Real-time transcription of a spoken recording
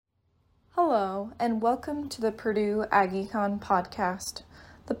Hello, and welcome to the Purdue AggieCon podcast,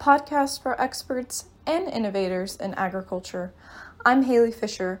 the podcast for experts and innovators in agriculture. I'm Haley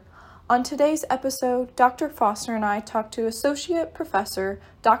Fisher. On today's episode, Dr. Foster and I talk to Associate Professor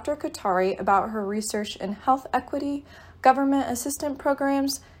Dr. Khatari about her research in health equity, government assistance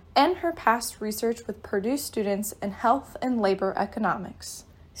programs, and her past research with Purdue students in health and labor economics.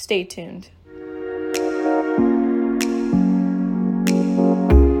 Stay tuned.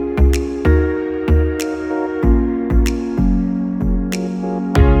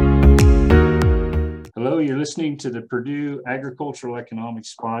 Hello, you're listening to the Purdue Agricultural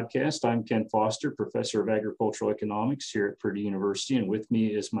Economics Podcast. I'm Ken Foster, Professor of Agricultural Economics here at Purdue University, and with me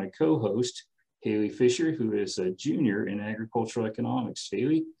is my co-host, Haley Fisher, who is a junior in Agricultural Economics.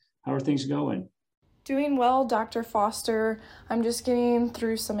 Haley, how are things going? Doing well, Dr. Foster. I'm just getting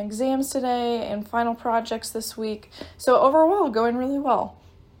through some exams today and final projects this week, so overall going really well.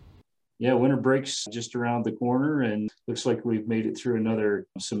 Yeah, winter break's just around the corner, and looks like we've made it through another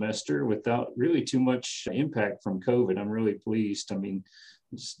semester without really too much impact from COVID. I'm really pleased. I mean,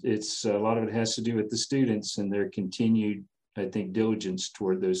 it's a lot of it has to do with the students and their continued, I think, diligence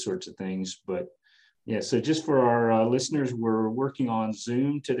toward those sorts of things. But yeah, so just for our listeners, we're working on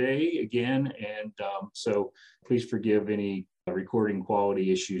Zoom today again, and so please forgive any recording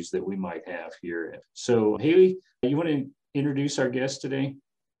quality issues that we might have here. So Haley, you want to introduce our guest today?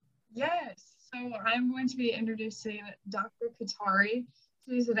 Yes, so I'm going to be introducing Dr. Khatari.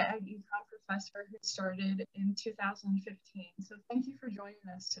 She's an AggieCon professor who started in 2015. So thank you for joining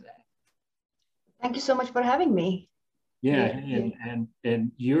us today. Thank you so much for having me. Yeah,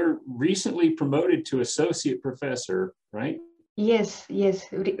 and you're recently promoted to associate professor, right? Yes. This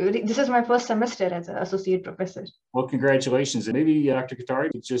is my first semester as an associate professor. Well, congratulations. And maybe Dr.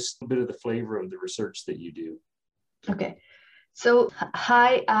 Khatari, just a bit of the flavor of the research that you do. Okay. So,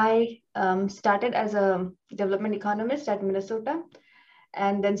 I started as a development economist at Minnesota,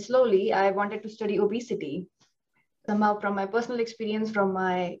 and then slowly I wanted to study obesity, somehow from my personal experience, from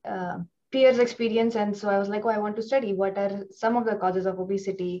my peers' experience. And so I was like, I want to study what are some of the causes of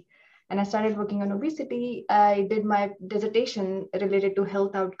obesity. And I started working on obesity. I did my dissertation related to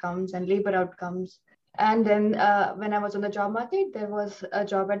health outcomes and labor outcomes. And then when I was on the job market, there was a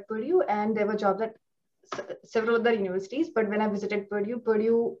job at Purdue, and there were jobs at several other universities. But when I visited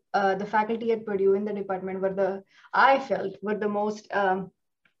Purdue, the faculty at Purdue in the department I felt were the most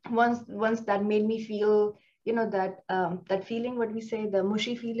ones that made me feel, that feeling, what we say, the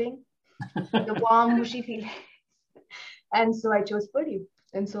mushy feeling, the warm, mushy feeling. And so I chose Purdue.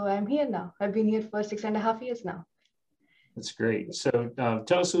 And so I'm here now. I've been here for 6.5 years now. That's great. So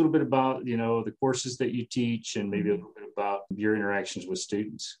tell us a little bit about, the courses that you teach, and maybe a little bit about your interactions with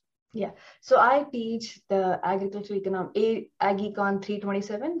students. Yeah, so I teach the Agricultural AggieCon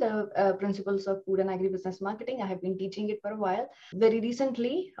 327, the Principles of Food and Agribusiness Marketing. I have been teaching it for a while. Very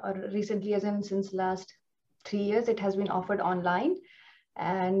recently, as in since last 3 years, it has been offered online.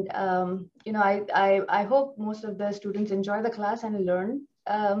 And, I hope most of the students enjoy the class and learn.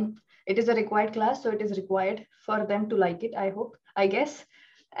 It is a required class, so it is required for them to like it, I guess.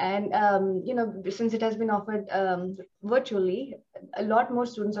 And, since it has been offered virtually, a lot more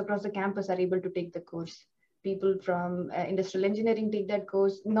students across the campus are able to take the course. People from industrial engineering take that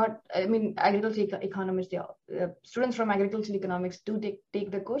course. Agricultural economists, students from agricultural economics do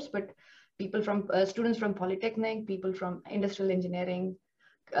take the course, but people from students from Polytechnic, people from industrial engineering,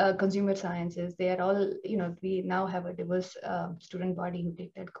 consumer sciences, they are all, we now have a diverse student body who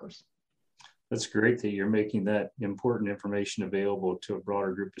take that course. That's great that you're making that important information available to a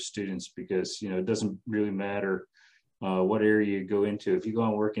broader group of students, because, it doesn't really matter what area you go into. If you go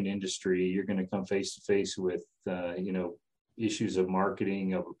and work in industry, you're going to come face to face with, issues of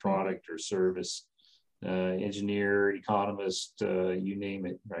marketing of a product or service, engineer, economist, you name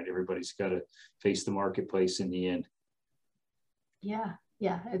it, right? Everybody's got to face the marketplace in the end. Yeah.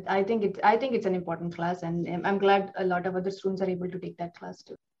 I think it's an important class, and I'm glad a lot of other students are able to take that class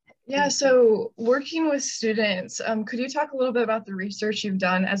too. Yeah, so working with students, could you talk a little bit about the research you've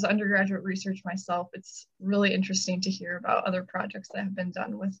done? As undergraduate research myself, it's really interesting to hear about other projects that have been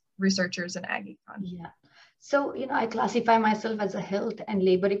done with researchers in AggieCon. Yeah, so, I classify myself as a health and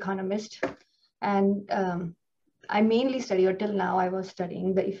labor economist, and I mainly study, or till now I was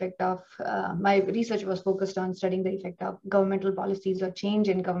studying the effect of, my research was focused on studying the effect of governmental policies or change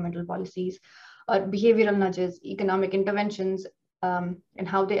in governmental policies or behavioral nudges, economic interventions, and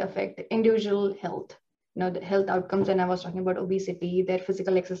how they affect individual health, the health outcomes. And I was talking about obesity, their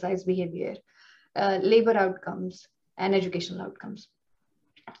physical exercise behavior, labor outcomes, and educational outcomes.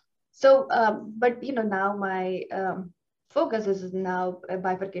 So, but now my focus is now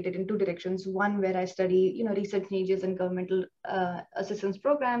bifurcated in two directions. One where I study, recent changes in governmental assistance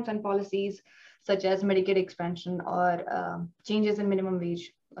programs and policies, such as Medicaid expansion or changes in minimum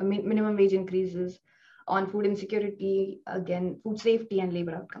wage increases, on food insecurity, again, food safety and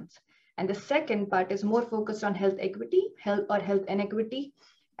labor outcomes. And the second part is more focused on health equity, health inequity,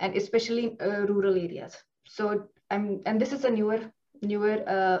 and especially in rural areas. So and this is a newer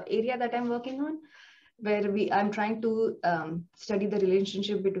area that I'm working on, where I'm trying to study the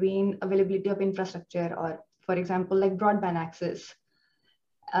relationship between availability of infrastructure, or for example, like broadband access,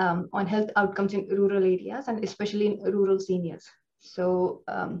 on health outcomes in rural areas and especially in rural seniors. So,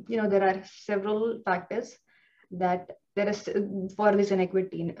 there are several factors that there is for this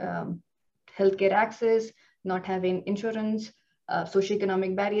inequity in healthcare access, not having insurance,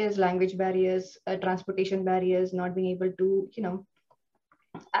 socioeconomic barriers, language barriers, transportation barriers, not being able to,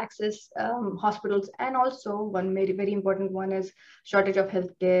 access hospitals, and also one very, very important one is shortage of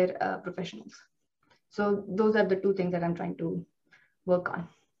healthcare professionals. So those are the two things that I'm trying to work on.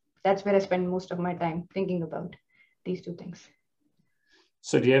 That's where I spend most of my time thinking about these two things.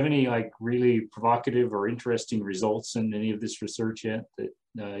 So do you have any like really provocative or interesting results in any of this research yet that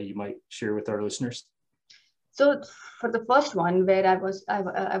you might share with our listeners? So for the first one, where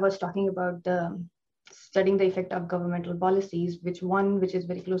I was talking about studying the effect of governmental policies, which is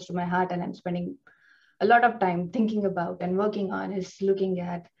very close to my heart and I'm spending a lot of time thinking about and working on, is looking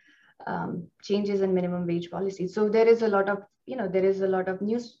at changes in minimum wage policies. So there is a lot of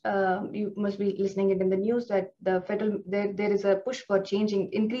news. You must be listening it in the news that there is a push for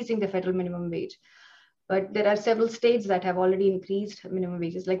increasing the federal minimum wage. But there are several states that have already increased minimum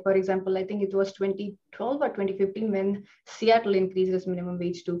wages. Like, for example, I think it was 2012 or 2015 when Seattle increased its minimum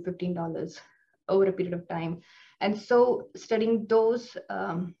wage to $15 over a period of time. And so studying those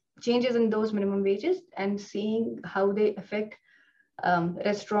changes in those minimum wages and seeing how they affect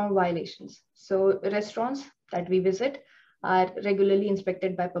restaurant violations. So restaurants that we visit are regularly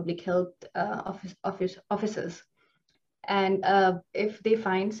inspected by public health officers. And if they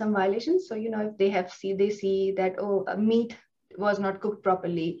find some violations, so, if they see that, meat was not cooked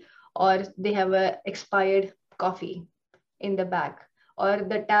properly, or they have a expired coffee in the bag, or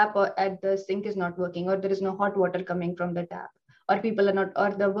the tap at the sink is not working, or there is no hot water coming from the tap, or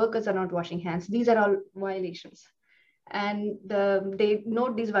the workers are not washing hands. These are all violations. And they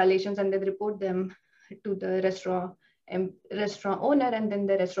note these violations and they report them to the restaurant owner, and then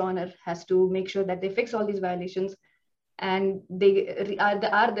the restaurant owner has to make sure that they fix all these violations, and they are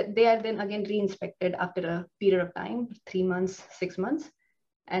then again re-inspected after a period of time, 3 months, 6 months.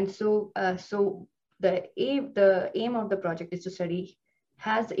 And so the aim of the project is to study,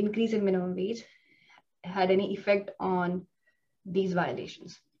 has the increase in minimum wage had any effect on these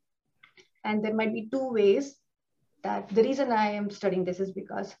violations. And there might be two ways. That the reason I am studying this is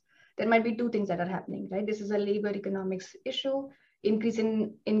because there might be two things that are happening, right? This is a labor economics issue, increase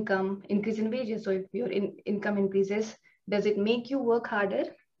in income, increase in wages. So if your income increases, does it make you work harder?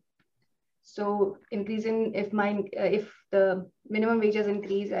 So if the minimum wages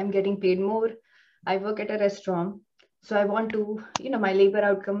increase, I'm getting paid more. I work at a restaurant, so I want to, my labor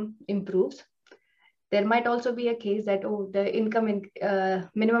outcome improves. There might also be a case that, the income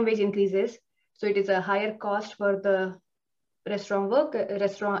minimum wage increases, so it is a higher cost for the restaurant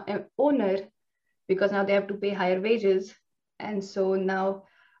owner, because now they have to pay higher wages. And so now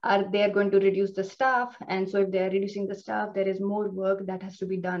they are going to reduce the staff. And so if they are reducing the staff, there is more work that has to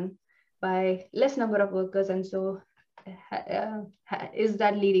be done by less number of workers. And so is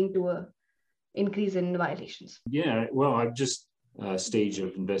that leading to a increase in violations? Yeah, well, I'm just stage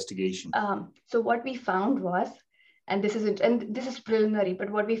of investigation. So what we found was, and this is preliminary, but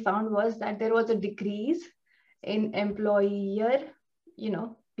what we found was that there was a decrease in employer,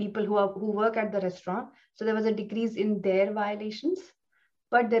 people who work at the restaurant. So there was a decrease in their violations,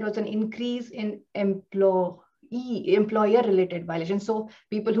 but there was an increase in employer-related violations. So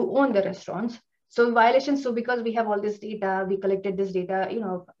people who own the restaurants. So violations. So because we have all this data, we collected this data.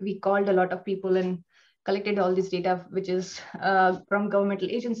 We called a lot of people and collected all this data, which is from governmental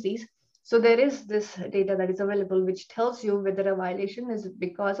agencies. So there is this data that is available, which tells you whether a violation is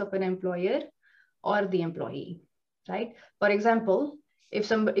because of an employer or the employee, right? For example,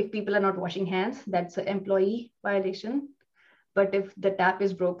 if people are not washing hands, that's an employee violation. But if the tap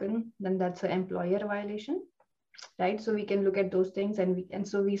is broken, then that's an employer violation, right? So we can look at those things, and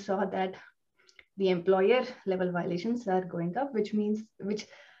so we saw that the employer level violations are going up, which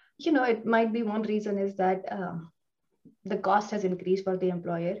it might be one reason is that the cost has increased for the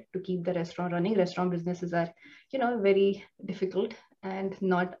employer to keep the restaurant running. Restaurant businesses are, very difficult and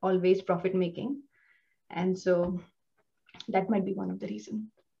not always profit making. And so that might be one of the reasons.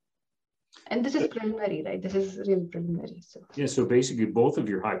 And this is preliminary, right? This is real preliminary. So yeah, so basically both of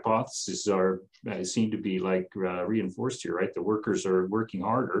your hypotheses are seem to be like reinforced here, right? The workers are working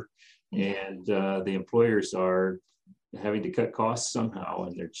harder, and the employers are having to cut costs somehow,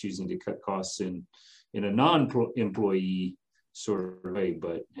 and they're choosing to cut costs in a non-employee sort of way,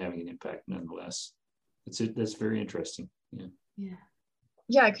 but having an impact nonetheless. That's very interesting. Yeah. Yeah.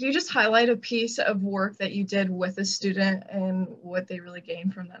 Yeah, could you just highlight a piece of work that you did with a student and what they really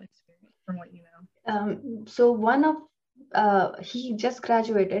gained from that experience, from what you know? So he just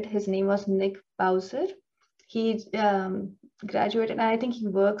graduated. His name was Nick Bowser. He graduated, and I think he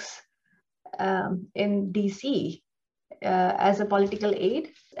works in DC as a political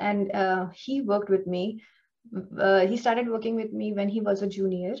aide. And he worked with me. He started working with me when he was a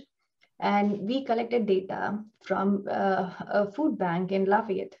junior. And we collected data from a food bank in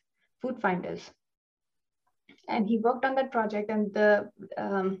Lafayette, Food Finders. And he worked on that project, and the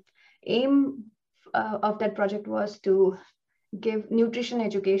aim of that project was to give nutrition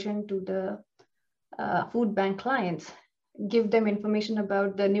education to the food bank clients, give them information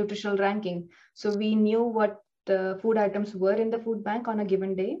about the nutritional ranking. So we knew what the food items were in the food bank on a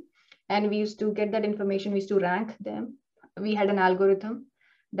given day. And we used to get that information, we used to rank them. We had an algorithm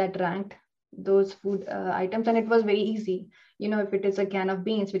that ranked those food items, and it was very easy. If it is a can of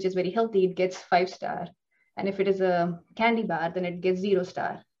beans, which is very healthy, it gets 5-star. And if it is a candy bar, then it gets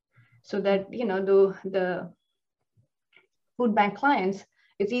 0-star. So that, the food bank clients,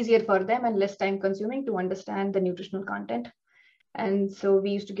 it's easier for them and less time consuming to understand the nutritional content. And so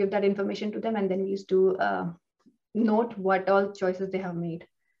we used to give that information to them, and then we used to note what all choices they have made.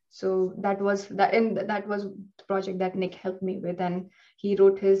 So that was the project that Nick helped me with, and he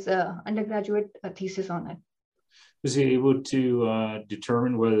wrote his undergraduate thesis on it. Was he able to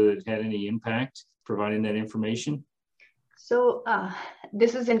determine whether it had any impact, providing that information? So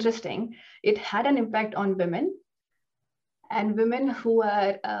this is interesting. It had an impact on women, and women who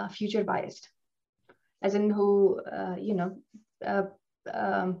are future biased, as in who,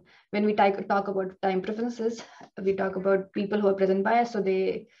 when we talk about time preferences, we talk about people who are present bias. So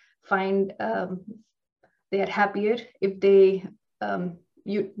they find they are happier if they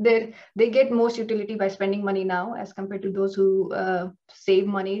get most utility by spending money now as compared to those who save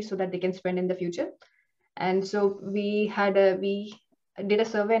money so that they can spend in the future. And so we did a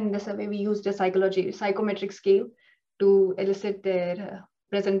survey, and in the survey we used a psychometric scale to elicit their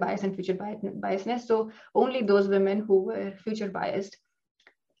present bias and future biasness. So only those women who were future biased,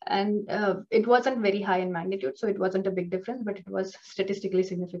 and it wasn't very high in magnitude, so it wasn't a big difference, but it was statistically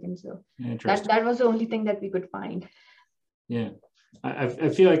significant. So that was the only thing that we could find. Yeah, I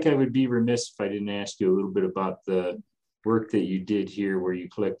feel like I would be remiss if I didn't ask you a little bit about the work that you did here, where you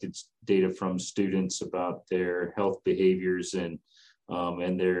collected data from students about their health behaviors and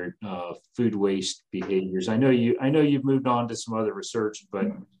their food waste behaviors. I know you've moved on to some other research, but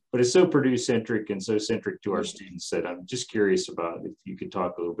it's so Purdue centric and so centric to our students that I'm just curious about if you could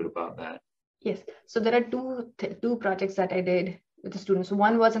talk a little bit about that. Yes. So there are two projects that I did with the students.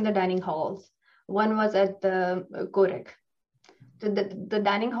 One was in the dining halls. One was at the COREC. The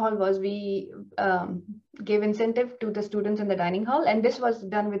dining hall was, we gave incentive to the students in the dining hall, and this was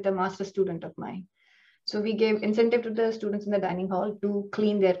done with a master student of mine. So we gave incentive to the students in the dining hall to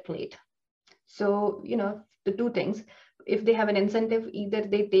clean their plate. So, the two things, if they have an incentive, either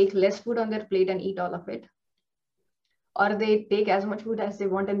they take less food on their plate and eat all of it, or they take as much food as they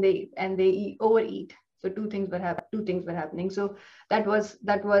want and they overeat. So two things were happening. So that was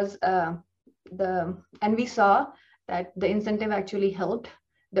and we saw that the incentive actually helped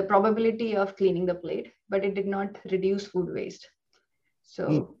the probability of cleaning the plate, but it did not reduce food waste.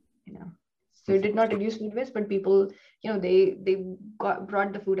 So, so it did not reduce food waste, but people, they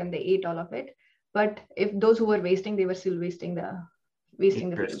brought the food and they ate all of it. But if those who were wasting, they were still wasting the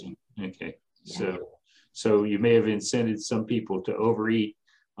food. Okay. Yeah. So you may have incented some people to overeat.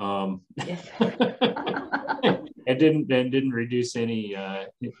 Yes. And didn't reduce any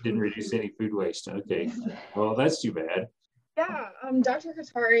food waste. Okay. Well, that's too bad. Yeah, Dr.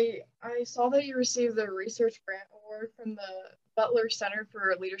 Khatari, I saw that you received the Research Grant Award from the Butler Center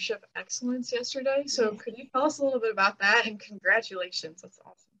for Leadership Excellence yesterday. So could you tell us a little bit about that? And congratulations, that's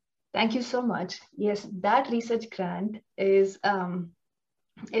awesome. Thank you so much. Yes, that research grant is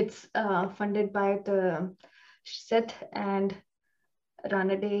it's funded by the Seth and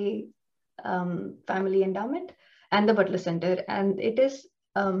Rana Day Family Endowment and the Butler Center, and it is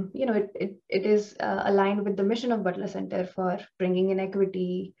it is aligned with the mission of Butler Center for bringing in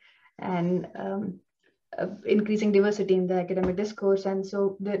equity and increasing diversity in the academic discourse. And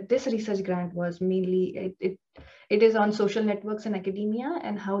so this research grant was mainly, it is on social networks in academia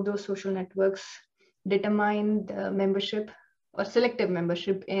and how those social networks determine the membership or selective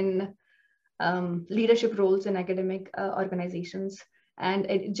membership in leadership roles in academic organizations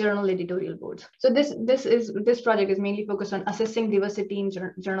and journal editorial boards. So this project is mainly focused on assessing diversity in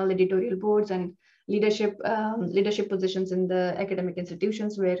journal editorial boards and leadership positions in the academic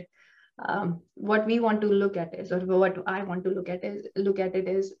institutions, where what we want to look at is, or what I want to look at is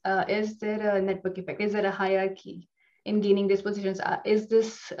there a network effect? Is there a hierarchy in gaining these positions? Is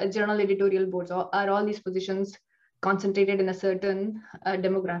this journal editorial boards, or are all these positions concentrated in a certain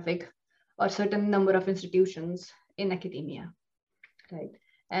demographic or certain number of institutions in academia, right?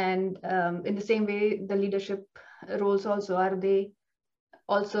 And in the same way, the leadership roles also, are they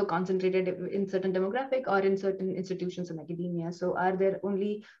also concentrated in certain demographic or in certain institutions in academia? So are there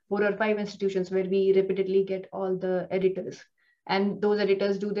only 4 or 5 institutions where we repeatedly get all the editors, and those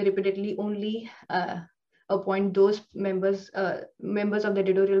editors, do they repeatedly only appoint those members of the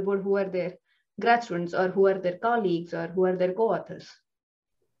editorial board who are their grad students, or who are their colleagues, or who are their co-authors?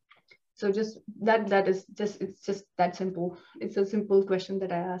 So just it's just that simple. It's a simple question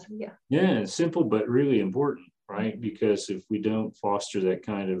that I asked. Yeah. Yeah, it's simple, but really important, right? Because if we don't foster that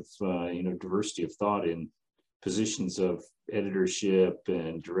kind of, diversity of thought in positions of editorship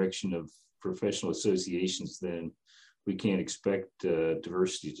and direction of professional associations, then we can't expect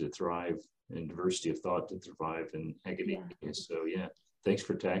diversity to thrive and diversity of thought to thrive in academia. Yeah. So yeah, thanks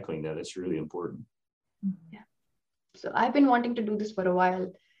for tackling that. It's really important. Yeah. So I've been wanting to do this for a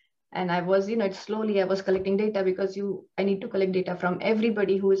while. And I was, slowly I was collecting data, because I need to collect data from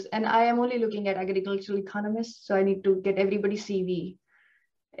everybody and I am only looking at agricultural economists. So I need to get everybody's CV,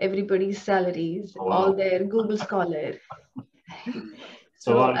 everybody's salaries, oh, wow, all their Google Scholar.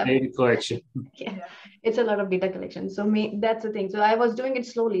 So a lot of data collection. Yeah, it's a lot of data collection. So that's the thing. So I was doing it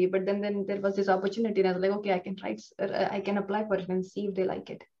slowly, but then there was this opportunity, and I was like, okay, I can apply for it and see if they like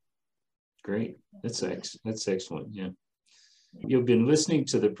it. Great. That's excellent. Yeah. You've been listening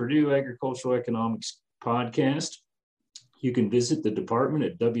to the Purdue Agricultural Economics Podcast. You can visit the department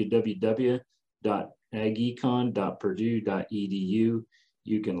at www.agecon.purdue.edu.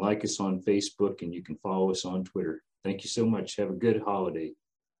 You can like us on Facebook, and you can follow us on Twitter. Thank you so much. Have a good holiday.